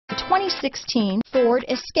2016 Ford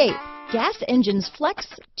Escape. Gas engines flex,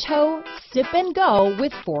 tow, sip and go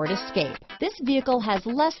with Ford Escape. This vehicle has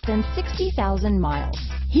less than 60,000 miles.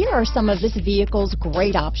 Here are some of this vehicle's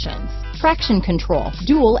great options: traction control,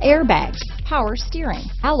 dual airbags, power steering,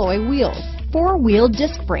 alloy wheels, four-wheel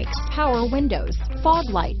disc brakes, power windows, fog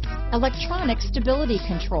lights, electronic stability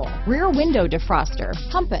control, rear window defroster,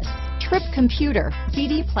 compass, trip computer,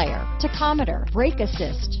 CD player, tachometer, brake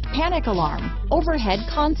assist, panic alarm, overhead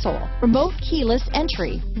console, remote keyless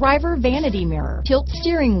entry, driver vanity mirror, tilt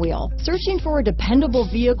steering wheel. Searching for a dependable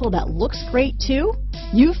vehicle that looks great too?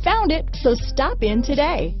 You found it, so stop in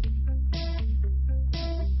today.